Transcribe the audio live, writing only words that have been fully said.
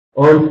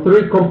on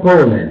three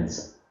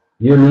components.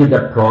 You need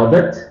a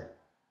product,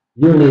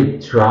 you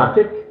need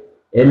traffic,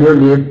 and you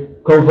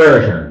need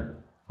conversion.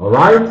 All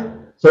right?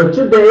 So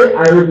today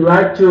I would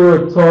like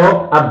to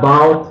talk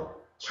about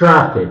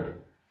traffic.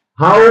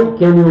 How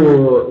can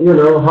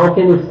how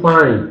can you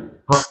find,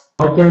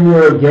 how can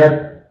you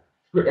get,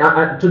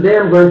 today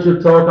I'm going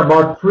to talk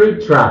about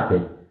free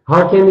traffic.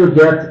 How can you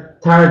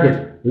get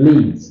target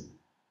leads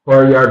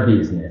for your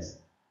business?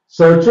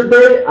 So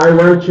today I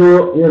want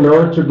you,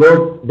 to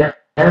go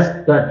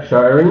desktop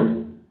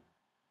sharing.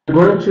 I'm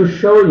going to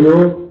show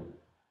you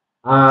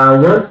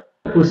one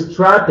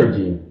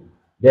strategy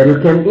that you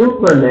can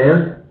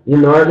implement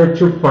in order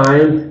to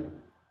find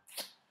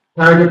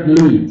target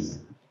leads,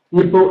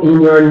 people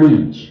in your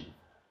niche.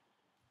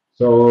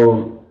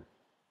 So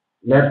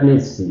let me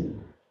see.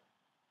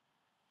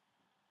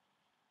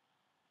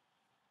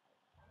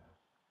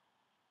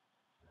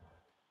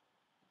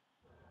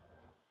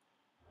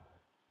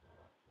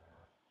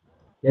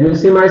 Can you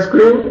see my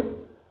screen?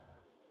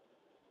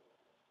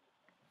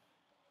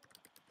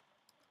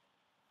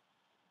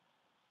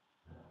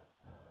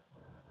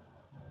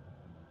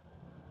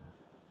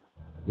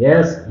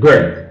 Yes,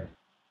 great.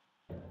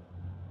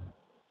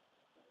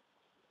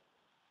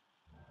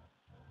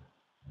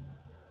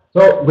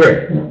 So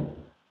great.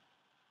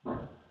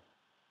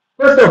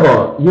 First of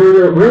all,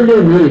 you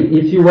really need,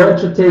 if you want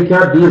to take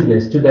your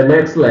business to the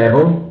next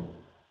level,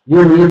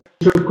 you need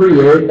to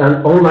create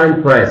an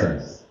online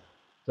presence.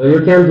 So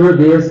you can do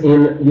this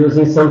in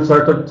using some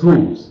sort of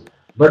tools.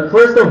 But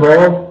first of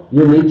all,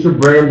 you need to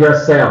brand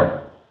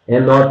yourself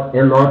and not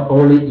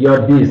only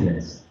your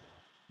business.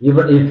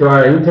 Even if you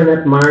are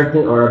internet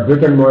marketing or a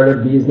brick and mortar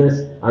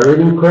business, I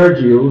really encourage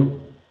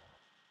you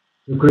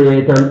to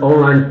create an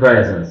online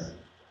presence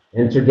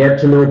and to get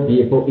to know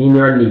people in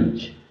your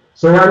niche.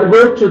 So I'm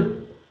going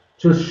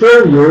to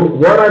show you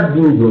what I've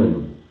been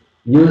doing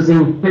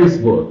using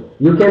Facebook.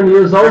 You can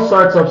use all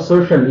sorts of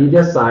social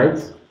media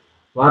sites,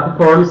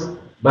 platforms,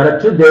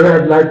 but today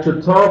I'd like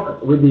to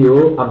talk with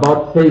you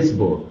about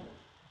Facebook.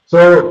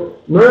 So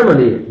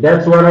normally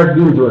that's what I've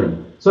been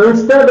doing. So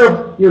instead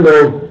of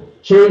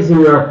chasing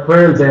your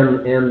friends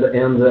and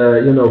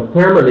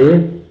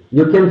family,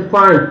 you can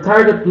find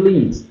target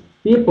leads,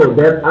 people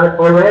that are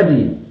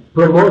already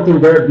promoting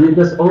their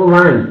business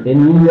online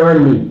and in your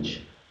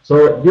niche.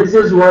 So this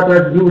is what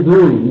I've been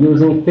doing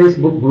using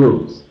Facebook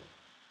groups.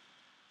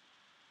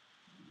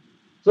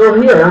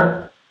 So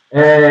here,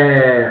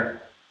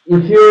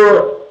 if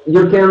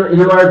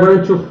you are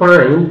going to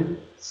find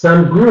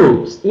some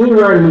groups in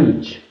your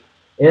niche,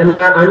 and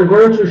I'm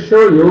going to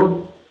show you,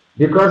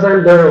 because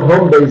I'm the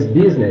home-based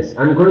business,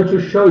 I'm going to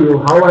show you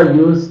how I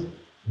use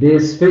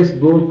this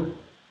Facebook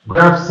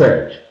graph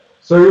search.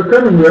 So you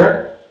come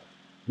here,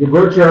 you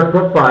go to your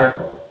profile,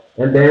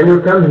 and then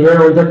you come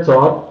here on the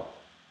top,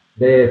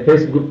 the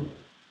Facebook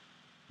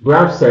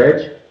graph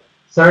search.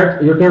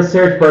 You can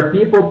search for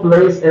people,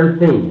 place, and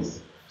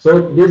things.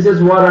 So this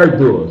is what I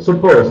do.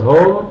 Suppose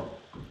home,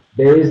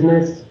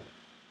 business,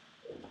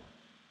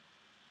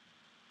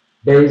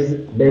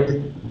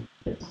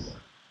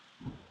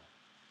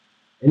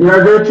 and you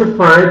are going to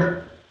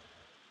find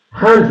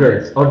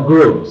hundreds of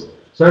groups.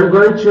 So I'm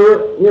going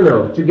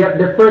to get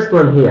the first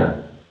one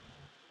here.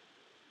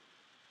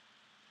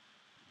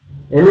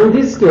 And in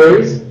this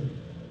case,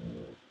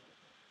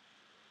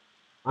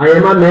 I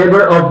am a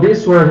member of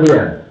this one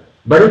here.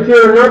 But if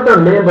you're not a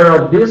member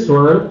of this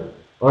one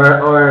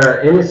or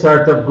any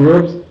sort of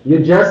groups, you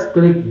just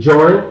click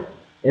join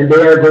and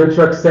they are going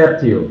to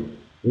accept you.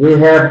 We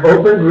have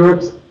open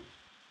groups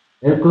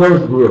and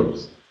closed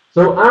groups.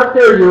 So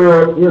after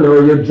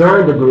you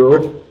join the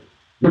group,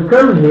 you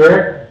come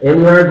here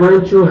and you are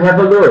going to have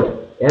a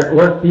look at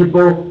what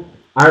people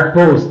are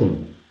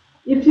posting.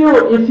 If you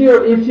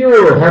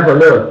have a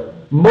look,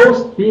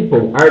 most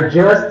people are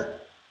just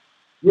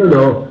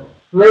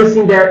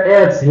placing their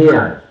ads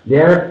here. They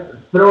are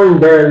throwing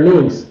their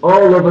links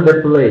all over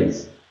the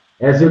place.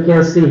 As you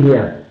can see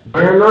here,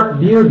 they are not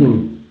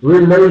building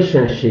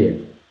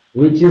relationship,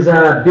 which is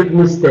a big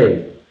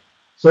mistake.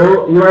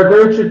 So you are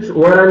going to,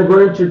 what I'm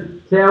going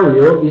to tell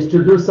you is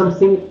to do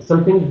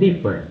something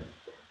different.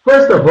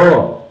 First of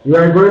all, you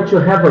are going to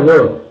have a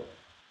look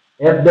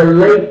at the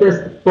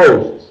latest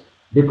posts,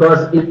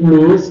 because it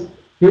means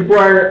people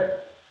are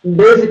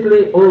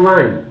basically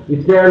online.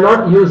 If they are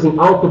not using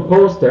auto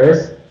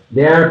posters,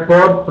 they are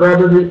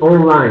probably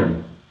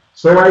online.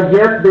 So I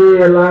get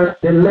the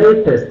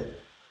latest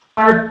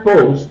 5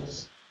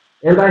 posts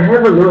and I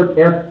have a look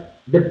at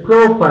the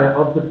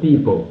profile of the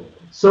people.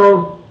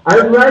 So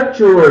I'd like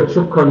to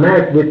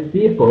connect with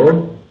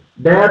people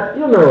that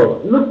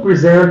look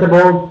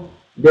presentable.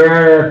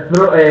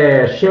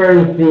 They're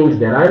sharing things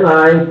that I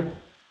like,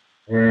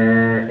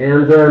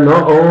 and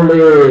not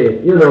only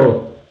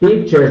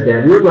pictures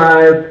that you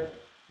like,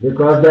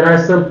 because there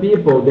are some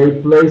people,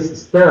 they place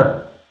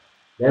stuff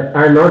that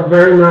are not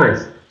very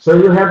nice. So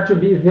you have to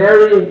be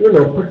very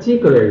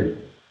particular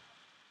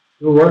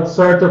to what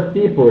sort of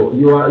people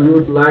you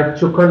would like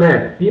to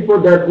connect, people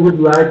that would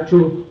like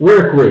to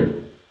work with,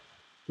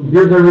 to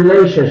build a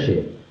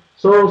relationship.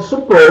 So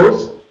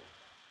suppose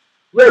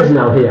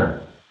Reginald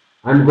here.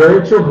 I'm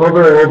going to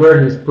hover over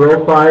his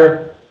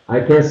profile. I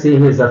can see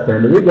he's a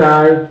family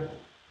guy.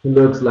 He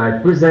looks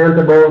like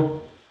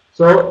presentable.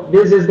 So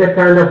this is the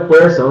kind of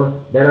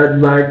person that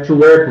I'd like to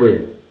work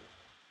with.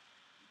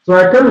 So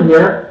I come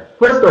here.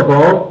 First of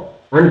all,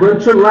 I'm going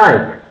to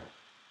like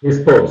his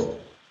post.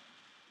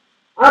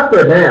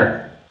 After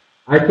that,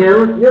 I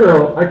can,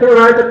 I can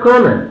write a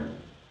comment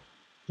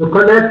to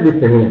connect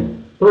with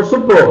him. So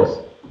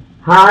suppose,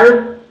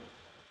 hi,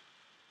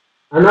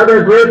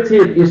 another great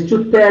tip is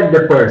to tag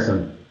the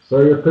person.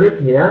 So you click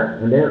here,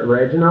 and then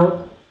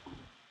Reginald,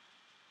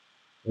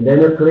 and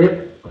then you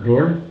click on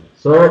him.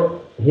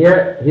 So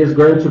here he's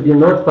going to be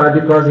notified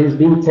because he's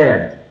being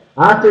tagged.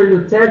 After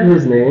you tag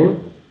his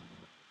name,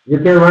 you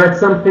can write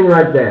something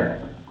like that.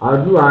 I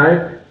would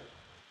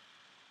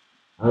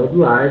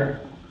like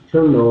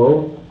to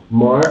know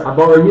more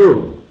about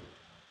you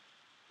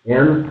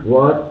and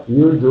what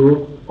you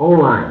do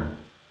online.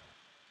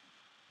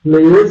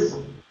 Please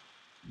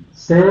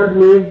send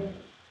me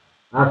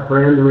a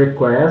friend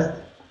request.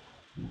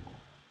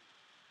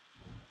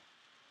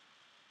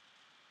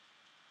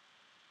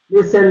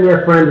 Please send me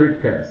a friend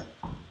request.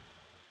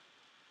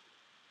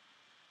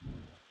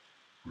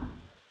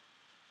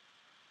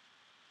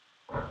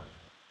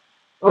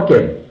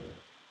 Okay,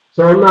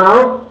 so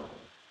now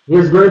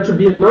he's going to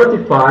be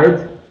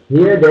notified.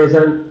 Here there's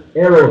an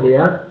arrow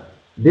here,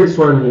 this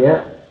one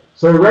here.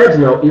 So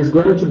Reginald is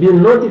going to be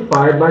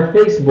notified by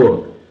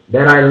Facebook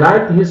that I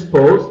liked his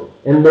post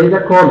and made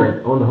a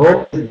comment on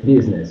home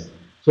business.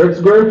 So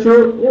it's going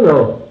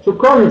to, to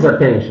call his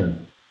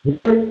attention.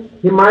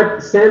 He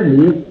might send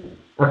me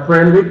a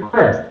friend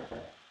request.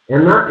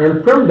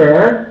 And from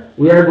there,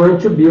 we are going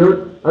to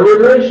build a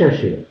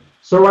relationship.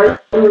 So I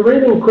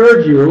really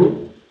encourage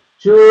you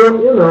to,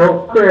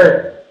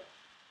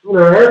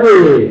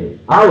 every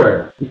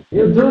hour,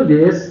 you do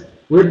this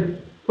with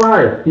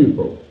 5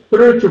 people,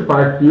 3 to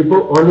 5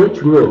 people on each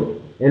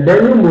group. And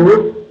then you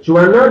move to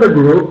another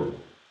group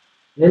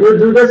and you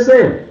do the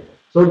same.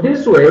 So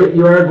this way,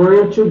 you are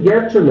going to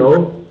get to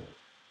know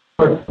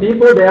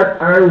people that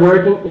are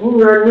working in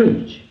your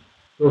niche.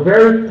 So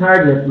very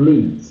target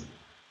leads.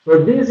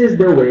 So this is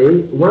the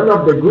way, one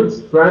of the good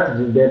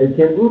strategies that you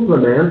can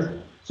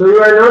implement. So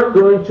you are not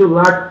going to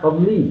lack of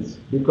leads,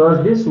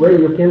 because this way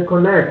you can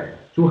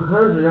connect to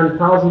hundreds and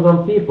thousands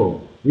of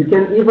people. You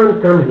can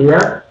even come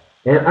here,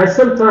 and I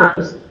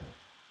sometimes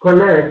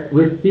connect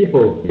with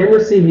people. Can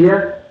you see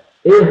here?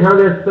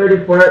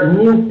 834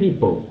 new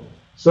people.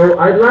 So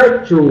I'd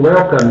like to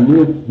welcome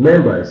new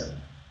members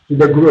to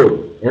the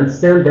group and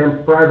send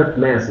them private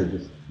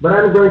messages. But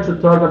I'm going to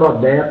talk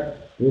about that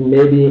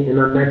maybe in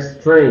our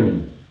next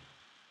training.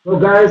 So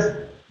guys,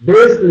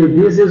 basically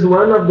this is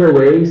one of the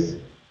ways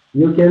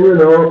you can,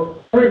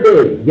 every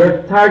day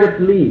get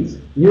target leads.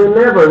 You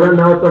never run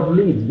out of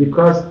leads,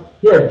 because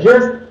here,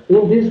 just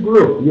in this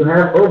group, you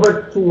have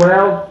over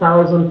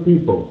 12,000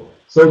 people.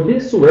 So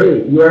this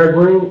way, you are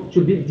going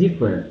to be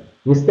different.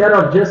 Instead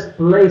of just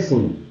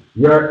placing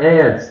your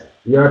ads,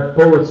 your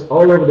posts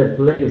all over the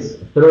place,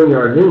 throwing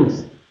your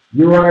links,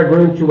 you are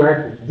going to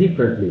act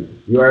differently.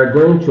 You are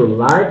going to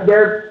like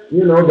their,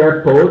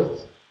 their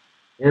posts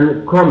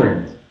and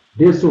comment.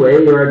 This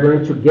way, you are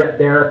going to get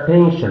their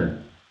attention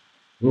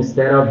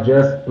instead of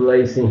just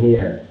placing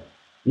here.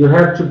 You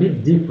have to be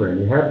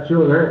different. You have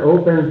to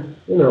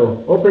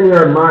open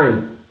your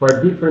mind for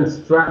different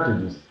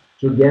strategies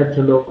to get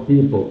to know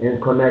people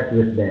and connect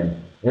with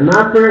them. And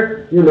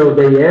after,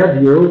 they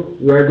add you,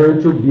 you are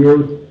going to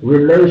build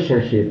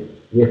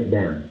relationship with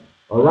them.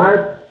 All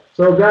right?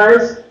 So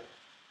guys,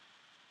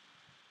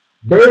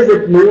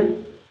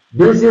 basically,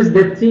 this is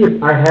the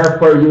tip I have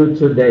for you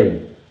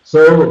today.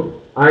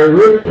 So I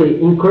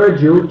really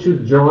encourage you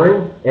to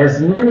join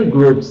as many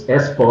groups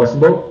as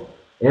possible,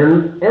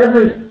 and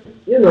every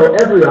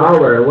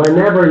hour,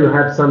 whenever you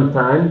have some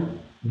time,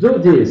 do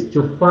this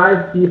to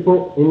 5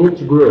 people in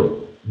each group.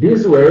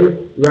 This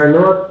way, you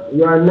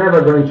are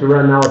never going to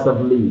run out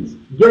of leads.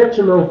 Get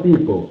to know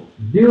people,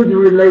 build a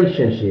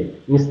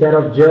relationship instead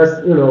of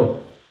just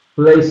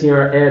placing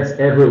your ads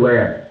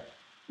everywhere.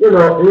 In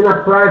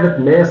a private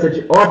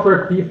message,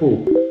 offer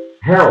people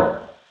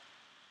help,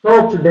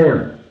 talk to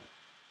them.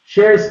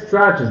 Share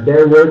strategies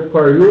that work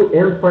for you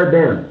and for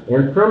them.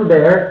 And from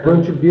there,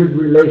 going to build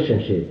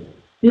relationship.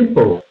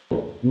 People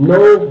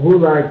know who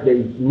like,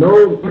 they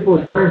know people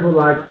who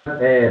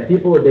like,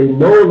 people they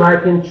know,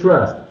 like, and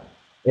trust.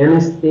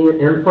 And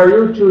for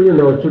you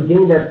to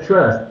gain that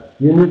trust,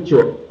 you need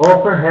to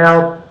offer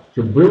help,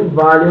 to bring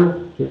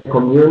value to the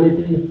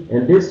community.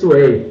 And this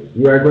way,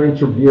 you are going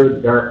to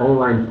build your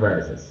online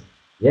presence.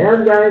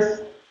 Yes,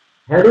 guys?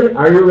 Ready?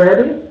 Are you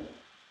ready?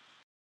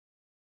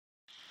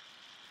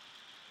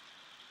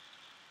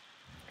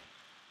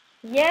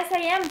 Yes, I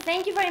am.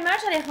 Thank you very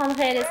much,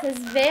 Alejandro.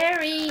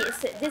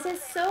 This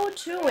is so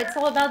true. It's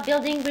all about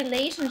building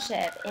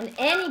relationship in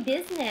any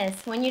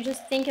business. When you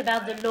just think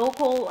about the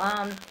local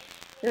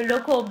the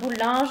local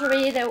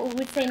boulangerie that we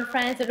would say in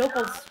France, the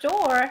local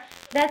store,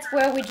 that's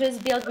where we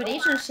just build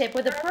relationship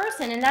with the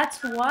person, and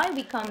that's why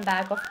we come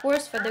back, of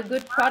course, for the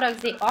good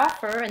products they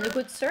offer and the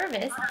good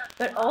service,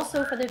 but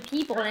also for the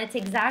people, and it's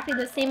exactly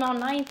the same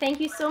online.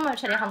 Thank you so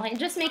much, Alejandra. It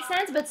just makes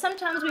sense, but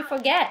sometimes we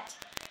forget.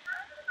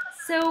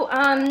 So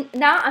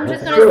now I'm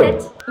just That's gonna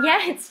true. set, yeah,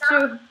 it's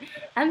true.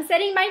 I'm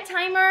setting my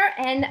timer,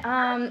 and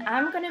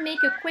I'm gonna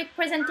make a quick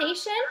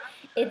presentation.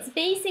 It's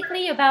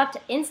basically about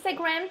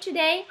Instagram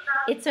today.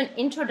 It's an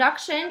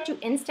introduction to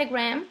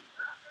Instagram.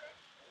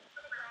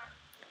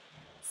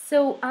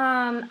 So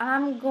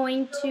I'm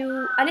going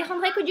to,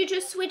 Alejandra, could you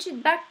just switch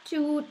it back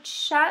to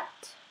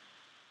chat?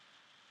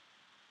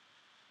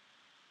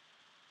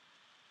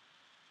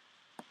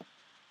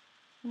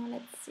 Well,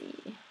 let's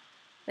see.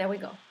 There we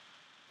go.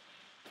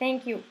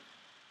 Thank you.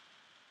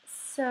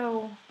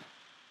 So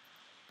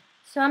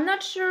I'm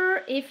not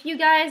sure if you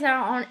guys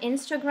are on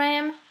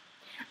Instagram.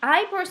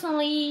 I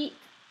personally,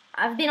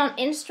 I've been on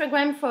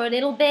Instagram for a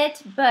little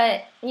bit,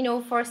 but you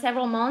know, for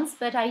several months,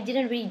 but I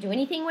didn't really do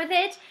anything with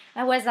it.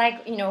 I was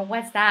like, you know,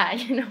 what's that?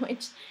 You know,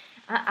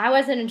 I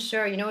wasn't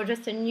sure. You know,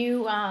 just a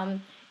new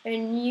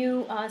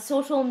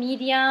social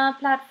media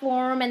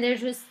platform, and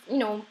there's just, you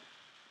know,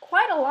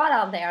 quite a lot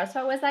out there.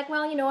 So I was like,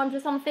 well, you know, I'm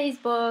just on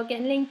Facebook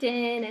and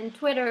LinkedIn and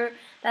Twitter.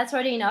 That's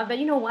already enough. But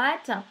you know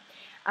what?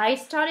 I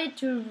started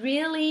to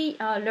really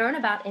learn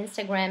about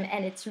Instagram,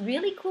 and it's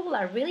really cool.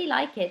 I really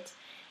like it.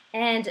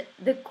 And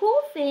the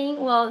cool thing,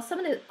 well, some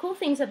of the cool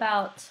things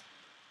about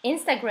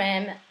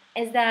Instagram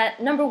is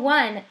that, number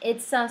one,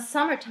 it's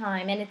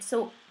summertime, and it's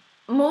so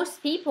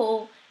most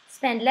people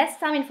spend less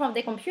time in front of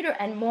their computer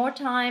and more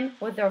time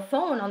with their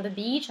phone on the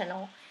beach and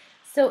all.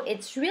 So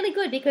it's really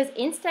good because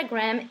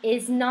Instagram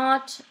is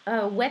not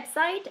a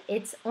website,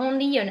 it's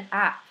only an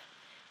app.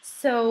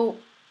 So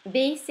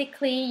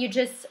basically you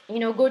just, you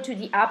know, go to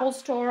the Apple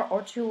Store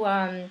or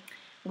to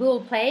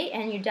Google Play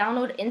and you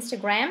download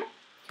Instagram.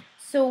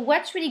 So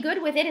what's really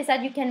good with it is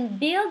that you can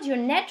build your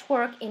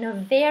network in a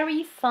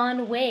very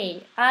fun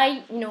way.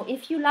 You know,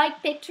 if you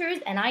like pictures,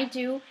 and I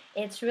do,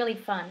 it's really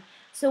fun.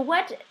 So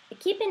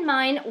keep in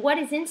mind, what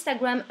is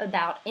Instagram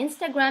about?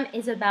 Instagram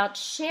is about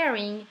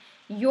sharing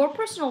your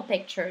personal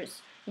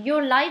pictures,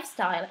 your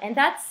lifestyle, and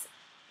that's,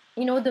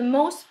 you know, the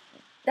most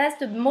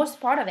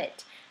part of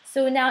it.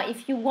 So now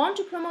if you want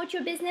to promote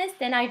your business,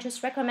 then I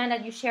just recommend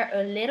that you share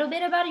a little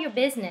bit about your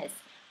business,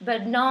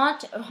 but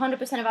not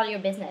 100% about your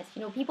business.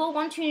 You know, people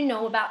want to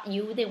know about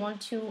you, they want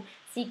to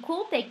see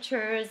cool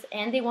pictures,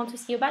 and they want to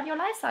see about your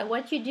lifestyle,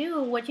 what you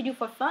do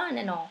for fun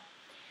and all.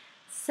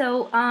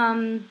 So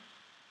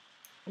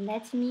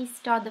let me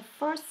start the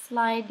first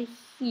slide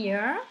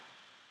here.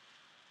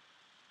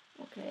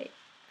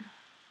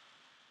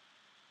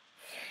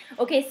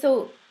 Okay,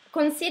 so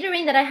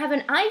considering that I have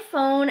an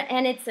iPhone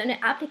and it's an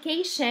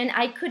application,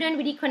 I couldn't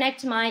really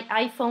connect my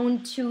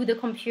iPhone to the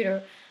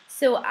computer.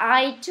 So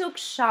I took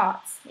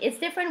shots. It's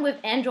different with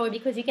Android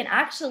because you can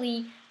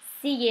actually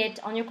see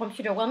it on your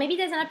computer. Well, maybe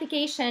there's an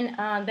application,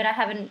 but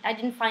I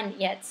didn't find it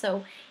yet.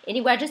 So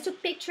anyway, I just took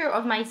a picture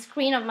of my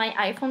screen, of my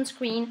iPhone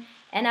screen,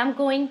 and I'm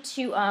going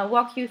to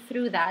walk you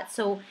through that.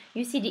 So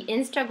you see the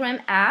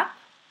Instagram app.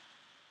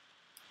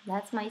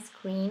 That's my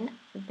screen.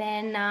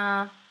 Then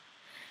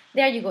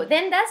there you go.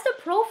 Then that's the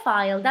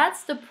profile.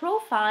 That's the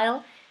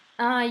profile.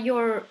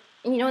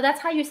 You know, that's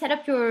how you set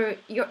up your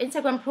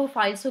Instagram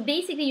profile. So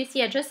basically, you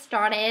see, I just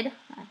started,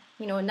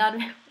 you know, not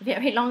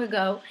very long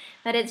ago,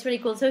 but it's really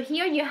cool. So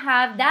here you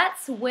have,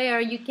 that's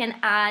where you can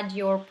add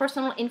your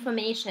personal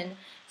information.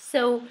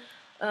 So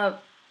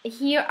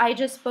here I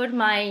just put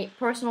my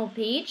personal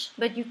page,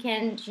 but you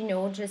can, you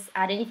know, just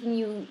add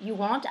anything you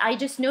want. I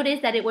just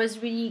noticed that it was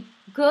really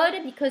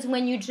good because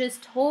when you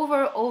just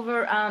hover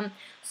over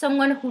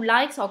someone who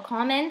likes or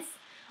comments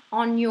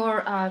on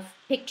your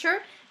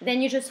picture,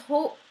 then you just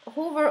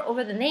hover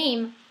over the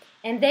name,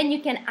 and then you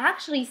can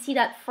actually see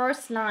that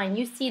first line.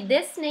 You see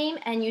this name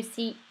and you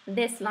see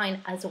this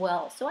line as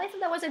well. So I thought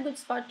that was a good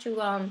spot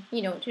to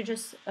you know, to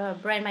just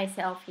brand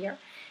myself here.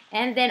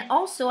 And then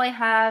also I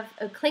have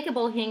a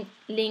clickable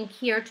link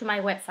here to my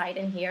website,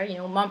 and here, you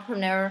know,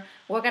 mompreneur,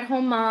 work at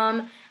home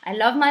mom, I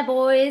love my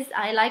boys,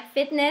 I like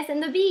fitness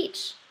and the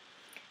beach.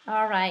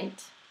 All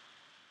right.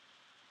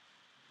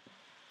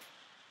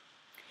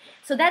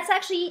 So that's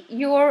actually,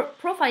 your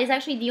profile is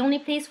actually the only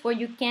place where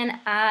you can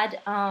add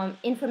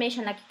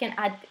information, like you can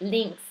add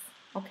links,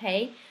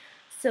 okay?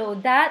 So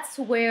that's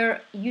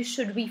where you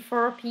should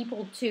refer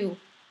people to,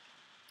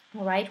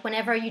 all right?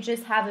 Whenever you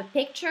just have a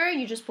picture,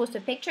 you just post a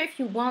picture. If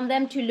you want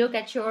them to look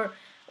at your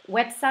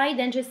website,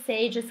 then just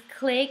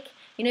click.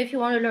 You know, if you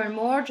want to learn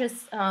more,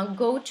 just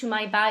go to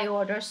my bio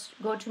or just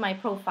go to my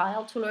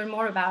profile to learn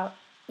more about,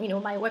 you know,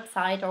 my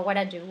website or what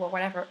I do or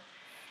whatever.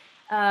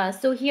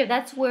 So here,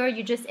 that's where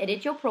you just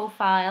edit your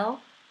profile.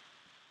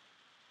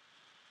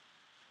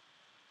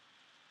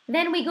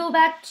 Then we go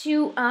back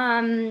to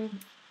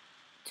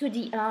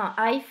the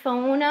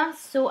iPhone.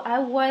 So I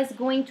was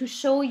going to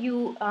show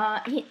you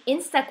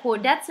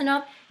Instacode. That's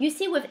enough. You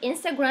see, with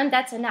Instagram,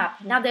 that's an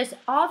app. Now there's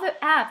other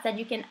apps that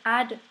you can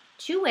add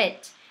to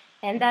it,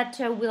 and that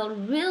will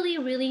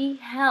really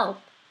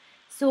help.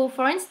 So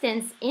for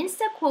instance,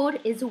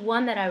 InstaQuote is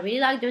one that I really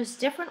like. There's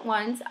different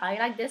ones. I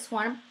like this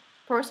one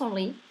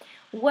personally.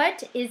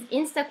 What is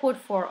InstaQuote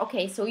for?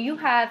 Okay, so you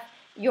have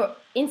your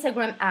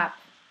Instagram app.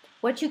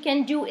 What you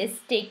can do is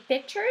take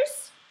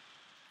pictures,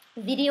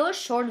 videos,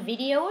 short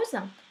videos,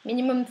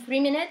 minimum 3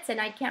 minutes,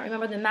 and I can't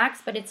remember the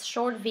max, but it's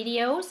short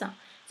videos.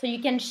 So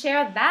you can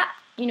share that,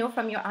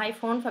 from your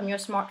iPhone, from your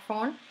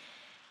smartphone,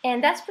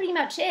 and that's pretty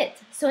much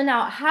it. So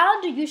now, how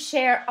do you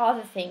share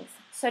other things,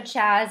 such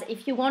as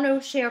if you want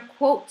to share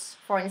quotes,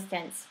 for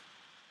instance?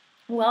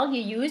 Well,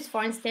 you use,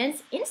 for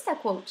instance,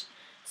 InstaQuote.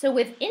 So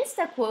with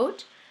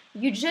InstaQuote,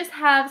 you just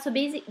have,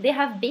 they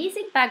have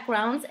basic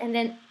backgrounds, and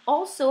then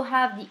also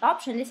have the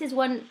option. This is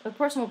a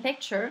personal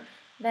picture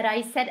that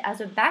I set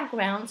as a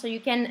background, so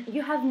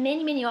you have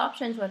many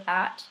options with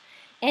that.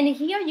 And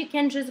here you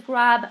can just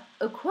grab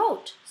a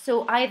quote.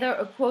 So either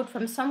a quote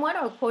from someone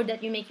or a quote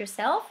that you make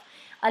yourself.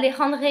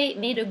 Alejandre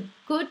made a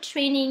good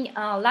training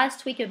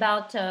last week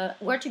about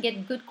where to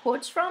get good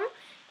quotes from,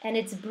 and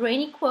it's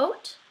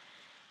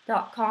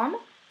brainyquote.com.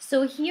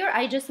 So here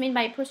I just made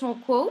my personal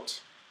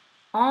quote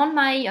on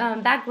my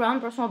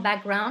personal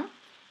background,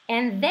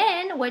 and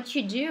then what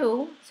you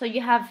do, so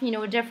you have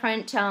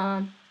different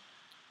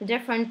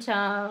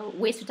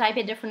ways to type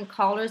it, different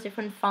colors,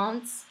 different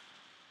fonts,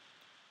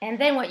 and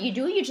then what you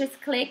do, you just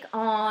click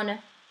on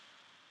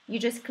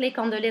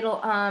the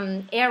little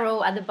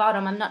arrow at the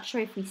bottom. I'm not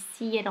sure if we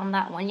see it on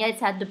that one. Yeah,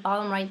 it's at the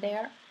bottom right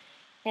there,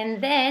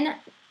 and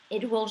then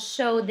it will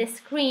show this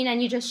screen,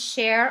 and you just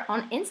share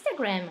on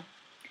Instagram.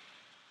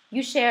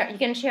 You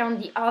can share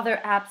on the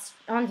other apps,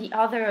 on the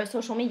other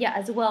social media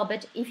as well.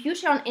 But if you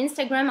share on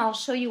Instagram, I'll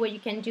show you what you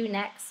can do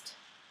next.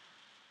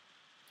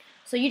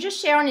 So you just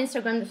share on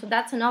Instagram. So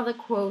that's another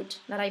quote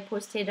that I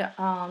posted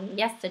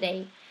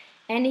yesterday.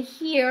 And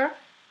here,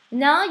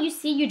 now you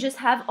see you just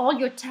have all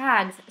your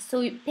tags.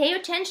 So pay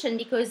attention,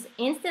 because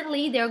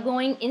instantly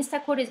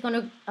InstaQuote is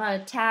going to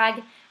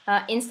tag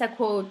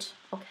InstaQuote,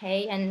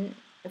 okay, and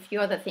a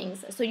few other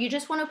things. So you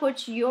just want to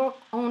put your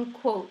own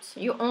quotes,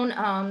 your own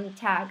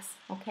tags,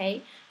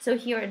 okay? So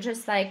here,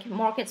 just like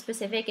market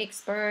specific,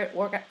 expert,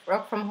 work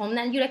from home,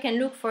 then you can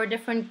look for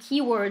different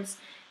keywords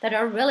that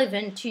are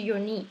relevant to your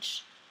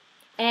niche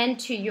and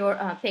to your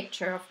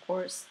picture, of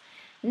course.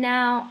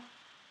 Now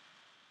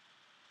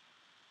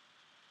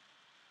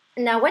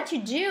what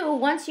you do,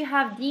 once you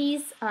have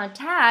these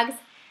tags,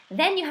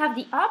 then you have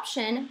the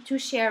option to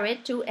share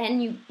it to,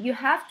 and you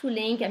have to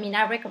link. I mean,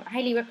 I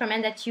highly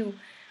recommend that you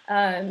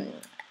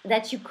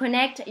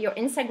connect your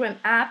Instagram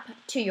app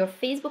to your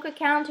Facebook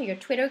account, to your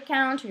Twitter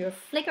account, to your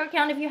Flickr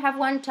account if you have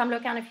one, Tumblr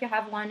account if you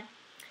have one,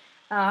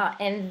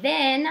 and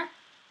then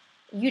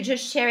you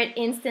just share it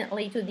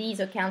instantly to these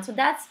accounts. So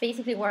that's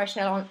basically where I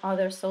share on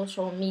other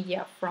social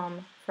media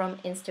from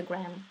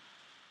Instagram.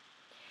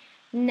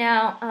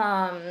 Now,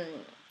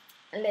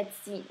 let's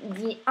see.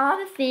 The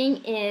other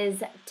thing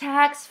is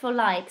Tags for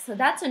Likes. So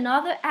that's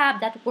another app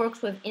that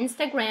works with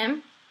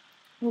Instagram.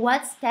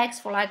 What's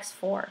Tags for Likes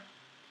for?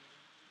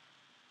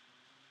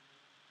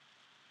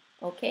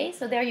 Okay,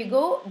 so there you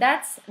go.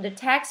 That's the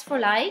Tags for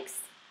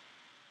Likes.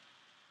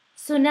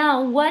 So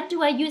now, what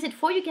do I use it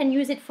for? You can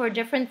use it for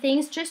different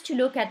things, just to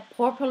look at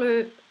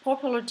popular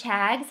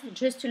tags,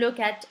 just to look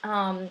at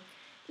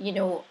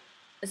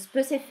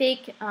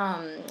specific,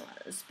 for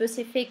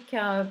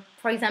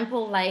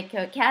example, like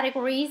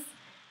categories,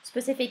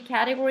 specific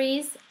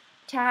categories,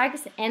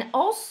 tags. And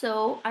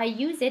also I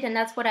use it, and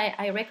that's what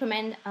I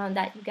recommend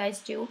that you guys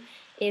do,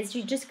 is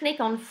you just click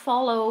on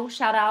follow,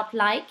 shout out,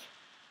 like.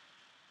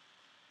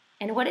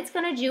 And what it's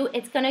going to do,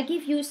 it's going to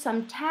give you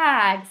some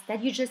tags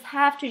that you just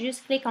have to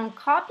just click on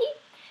copy,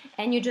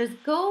 and you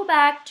just go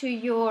back to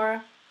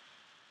your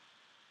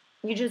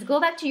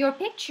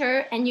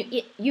picture, and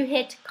you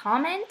hit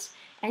comment,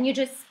 and you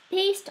just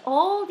paste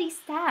all these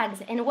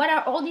tags. And what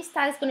are all these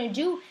tags going to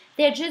do?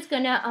 They're just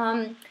going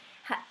to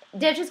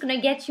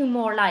get you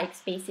more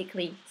likes,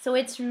 basically. So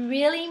it's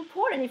really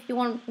important if you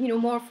want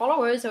more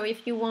followers, or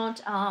if you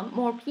want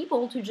more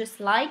people to just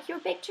like your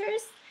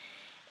pictures.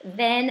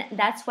 Then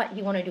that's what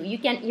you want to do. You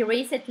can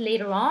erase it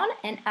later on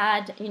and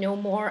add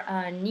more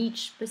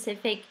niche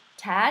specific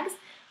tags,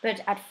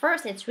 but at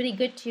first it's really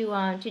good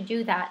to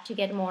do that, to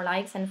get more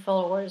likes and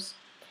followers.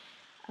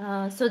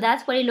 So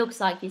that's what it looks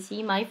like. You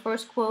see my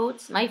first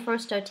quotes, my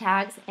first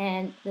tags,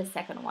 and the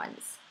second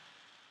ones.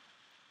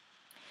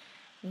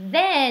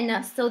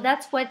 Then, so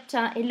that's what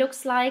it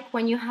looks like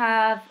when you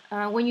have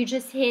when you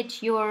just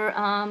hit your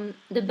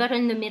the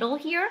button in the middle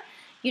here.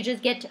 You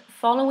just get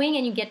following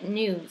and you get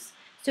news.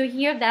 So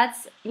here,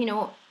 that's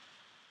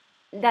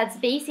that's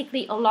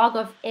basically a log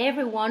of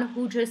everyone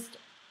who just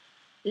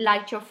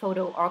liked your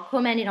photo or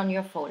commented on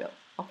your photo,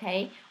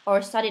 okay,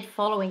 or started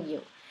following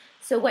you.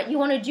 So what you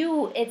want to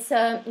do, it's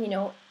a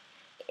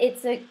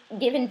it's a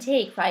give and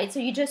take, right? So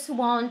you just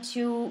want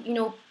to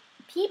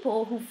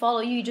people who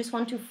follow you, you just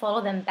want to follow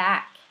them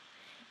back,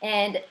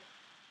 and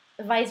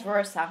vice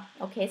versa.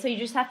 Okay, so you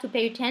just have to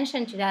pay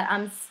attention to that.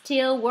 I'm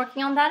still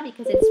working on that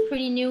because it's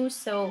pretty new,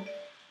 so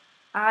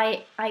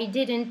I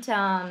didn't,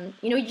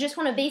 you know, you just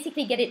want to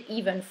basically get it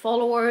even.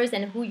 Followers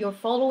and who you're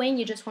following,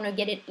 you just want to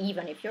get it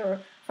even. If you're,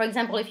 for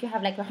example, if you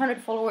have like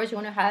 100 followers, you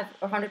want to have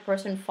 100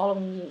 person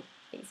following you,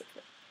 basically.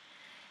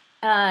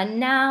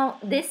 Now,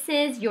 this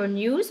is your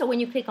news. So when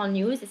you click on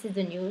news, this is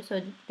the news.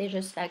 So they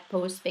just like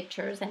post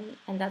pictures,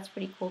 and that's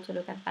pretty cool to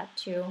look at that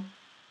too.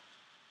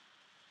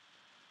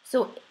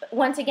 So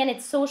once again,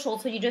 it's social.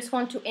 So you just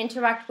want to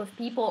interact with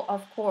people,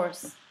 of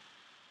course.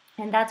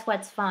 And that's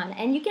what's fun.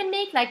 And you can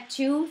make like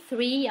two,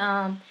 three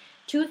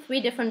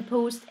different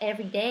posts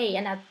every day,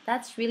 and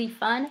that's really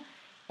fun.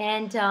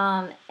 And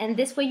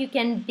this way you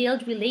can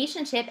build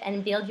relationship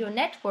and build your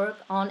network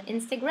on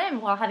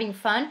Instagram while having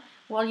fun,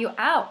 while you're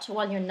out,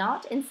 while you're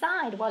not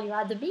inside, while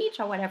you're at the beach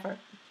or whatever.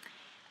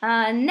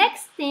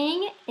 Next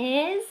thing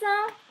is,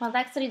 well,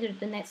 actually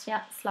the next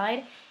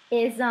slide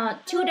is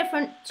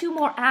two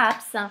more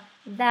apps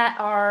that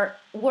are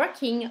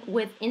working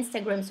with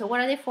Instagram. So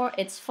what are they for?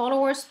 It's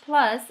Followers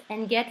Plus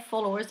and Get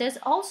Followers. There's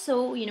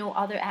also, you know,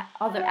 other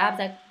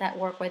apps that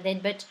work with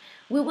it, but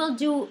we will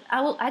do,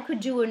 I could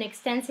do a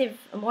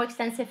more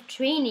extensive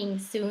training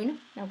soon,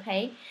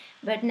 okay?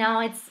 But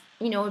now it's,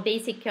 you know, a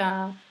basic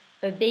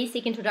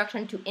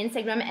introduction to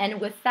Instagram,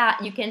 and with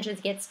that you can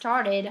just get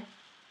started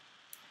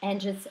and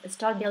just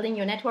start building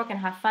your network and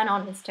have fun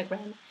on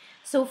Instagram.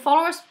 So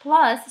Followers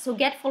Plus, so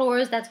Get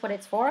Followers, that's what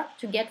it's for,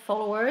 to get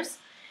followers.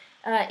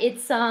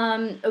 It's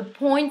a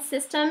point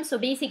system, so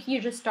basically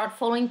you just start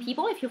following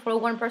people. If you follow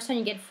one person,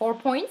 you get 4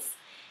 points,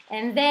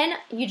 and then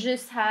you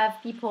just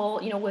have people,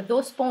 you know, with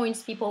those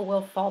points, people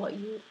will follow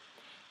you.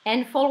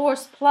 And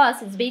Followers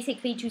Plus is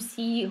basically to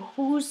see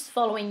who's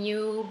following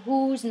you,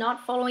 who's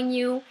not following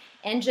you,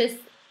 and just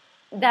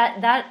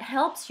that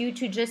helps you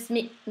to just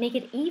make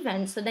it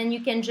even. So then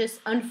you can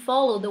just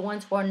unfollow the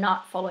ones who are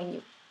not following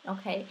you.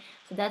 Okay,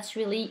 so that's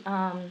really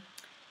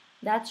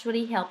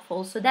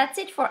helpful. So that's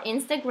it for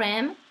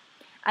Instagram.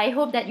 I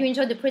hope that you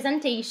enjoyed the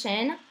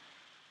presentation.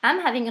 I'm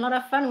having a lot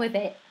of fun with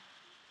it.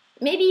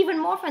 Maybe even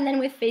more fun than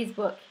with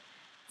Facebook.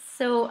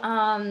 So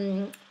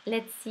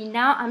let's see,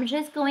 now I'm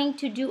just going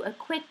to do a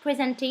quick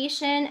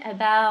presentation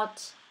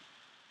about,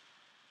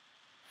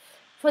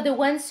 for the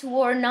ones who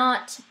are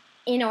not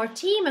in our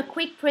team, a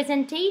quick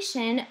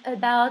presentation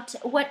about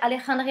what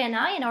Alejandra and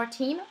I and our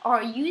team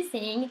are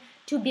using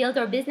to build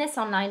our business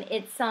online.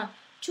 It's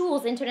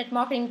tools, internet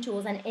marketing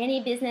tools, and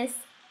any business,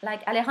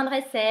 like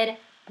Alejandra said,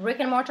 brick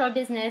and mortar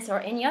business or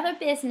any other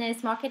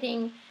business,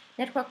 marketing,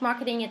 network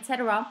marketing,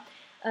 etc.,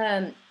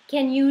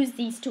 can use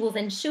these tools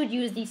and should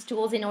use these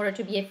tools in order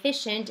to be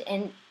efficient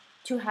and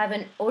to have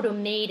an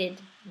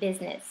automated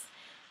business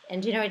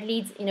and generate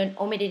leads in an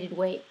automated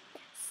way.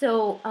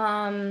 So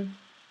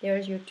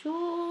there's your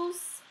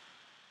tools.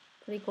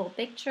 Pretty cool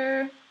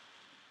picture.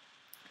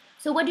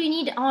 So what do you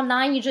need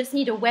online? You just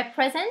need a web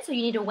presence, so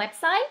you need a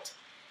website.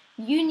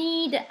 You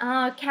need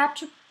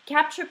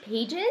capture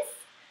pages,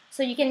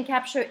 so you can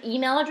capture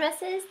email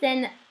addresses.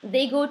 Then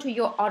they go to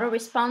your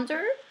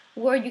autoresponder,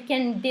 where you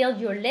can build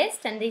your list,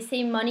 and they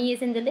say money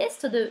is in the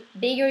list. So the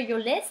bigger your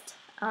list,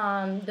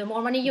 the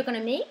more money you're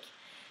gonna make.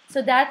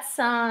 So that's,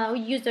 we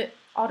use the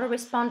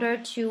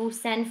autoresponder to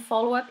send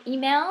follow-up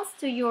emails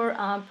to your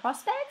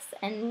prospects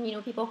and, you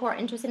know, people who are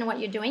interested in what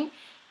you're doing,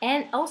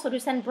 and also to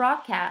send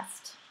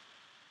broadcast.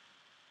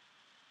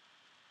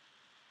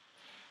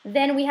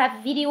 Then we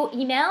have video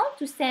email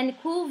to send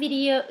cool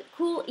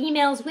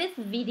emails with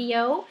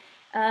video,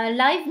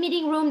 live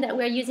meeting room that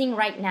we're using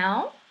right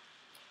now,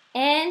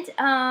 and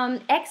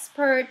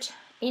expert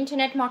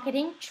internet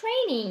marketing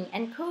training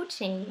and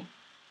coaching.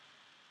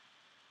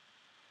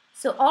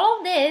 So all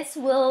of this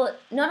will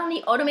not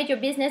only automate your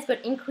business,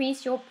 but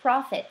increase your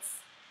profits.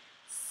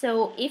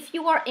 So if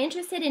you are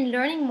interested in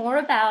learning more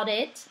about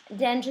it,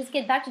 then just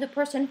get back to the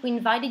person who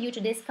invited you to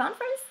this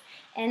conference.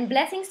 And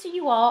blessings to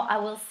you all. I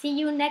will see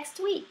you next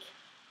week.